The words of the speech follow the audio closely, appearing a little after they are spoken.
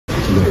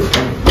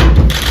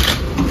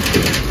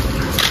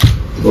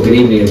Well, good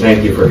evening and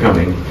thank you for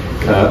coming.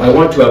 I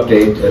want to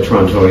update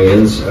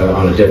Torontonians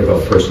on a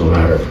difficult personal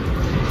matter.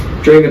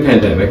 During the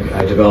pandemic,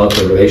 I developed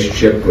a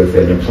relationship with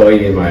an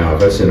employee in my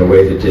office in a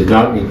way that did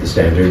not meet the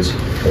standards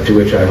to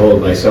which I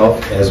hold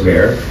myself as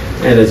mayor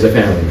and as a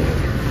family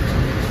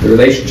man. The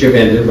relationship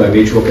ended by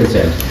mutual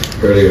consent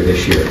earlier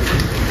this year.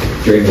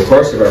 During the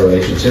course of our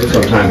relationship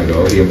some time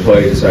ago, the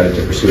employee decided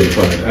to pursue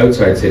employment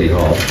outside City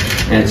Hall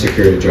and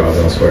secured a job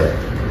elsewhere.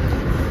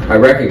 I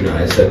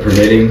recognize that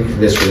permitting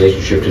this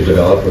relationship to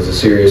develop was a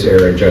serious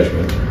error in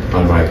judgment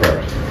on my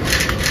part.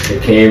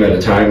 It came at a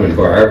time when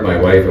Barb, my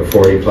wife of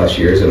 40 plus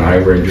years, and I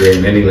were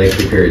enduring many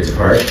lengthy periods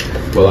apart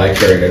while I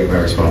carried out my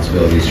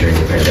responsibilities during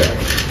the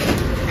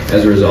pandemic.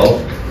 As a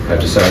result, I've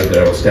decided that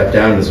I will step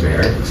down as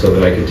mayor so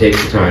that I can take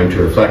the time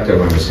to reflect on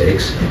my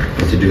mistakes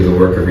and to do the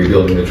work of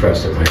rebuilding the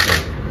trust of my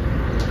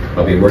family.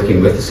 I'll be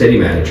working with the city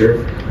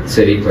manager, the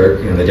city clerk,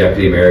 and the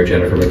deputy mayor,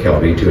 Jennifer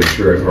McKelvey, to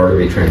ensure an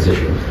orderly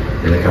transition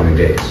in the coming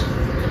days.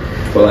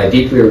 While I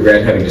deeply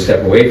regret having to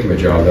step away from a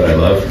job that I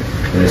love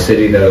in a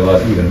city that I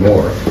love even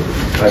more,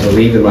 I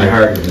believe in my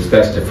heart it is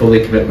best to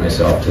fully commit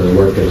myself to the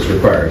work that is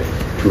required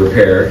to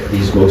repair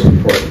these most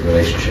important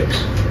relationships.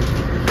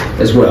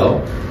 As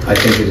well, I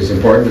think it is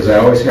important, as I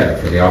always have,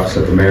 for the office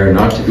of the mayor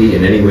not to be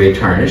in any way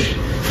tarnished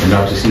and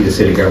not to see the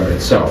city government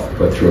itself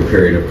put through a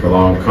period of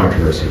prolonged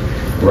controversy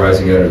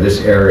arising out of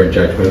this error in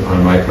judgment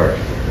on my part,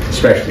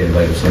 especially in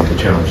light of some of the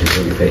challenges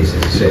that we face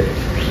as a city.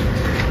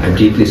 I'm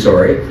deeply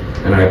sorry,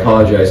 and I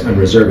apologize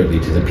unreservedly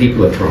to the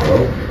people of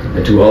Toronto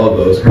and to all of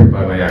those hurt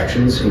by my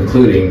actions,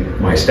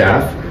 including my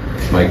staff,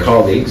 my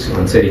colleagues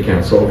on City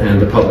Council, and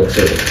the public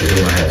servants to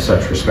whom I have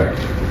such respect.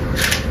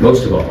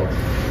 Most of all,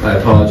 I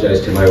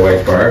apologize to my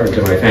wife Barb and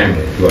to my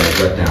family, who I have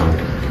let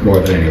down more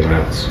than anyone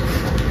else.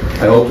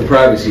 I hope the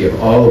privacy of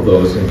all of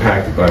those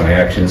impacted by my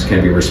actions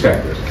can be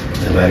respected,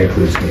 and that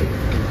includes me.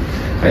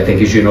 I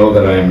think, as you know,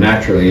 that I'm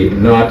naturally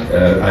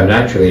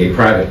a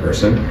private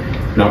person,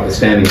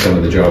 notwithstanding some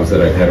of the jobs that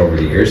I've had over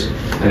the years,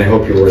 and I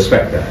hope you'll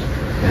respect that,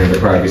 and the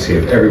privacy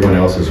of everyone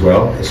else as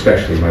well,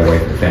 especially my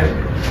wife and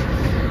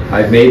family.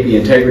 I've made the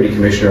Integrity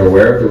Commissioner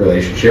aware of the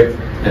relationship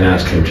and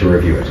asked him to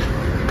review it.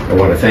 I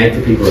want to thank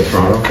the people of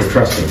Toronto for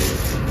trusting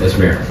me as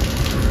mayor.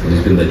 It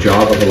has been the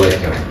job of a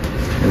lifetime,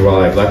 and while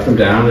I've let them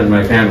down and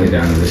my family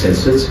down in this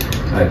instance,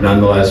 I've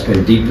nonetheless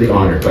been deeply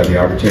honored by the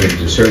opportunity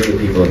to serve the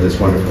people of this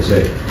wonderful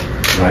city.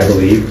 And I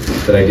believe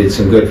that I did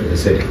some good for the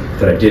city,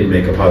 that I did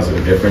make a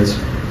positive difference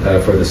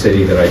for the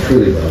city that I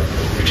truly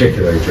love,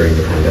 particularly during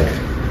the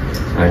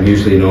pandemic. I'm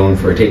usually known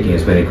for taking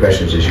as many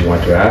questions as you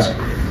want to ask,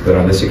 but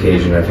on this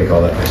occasion I think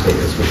I'll let my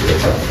statements speak for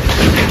themselves.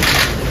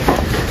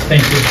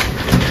 Thank you.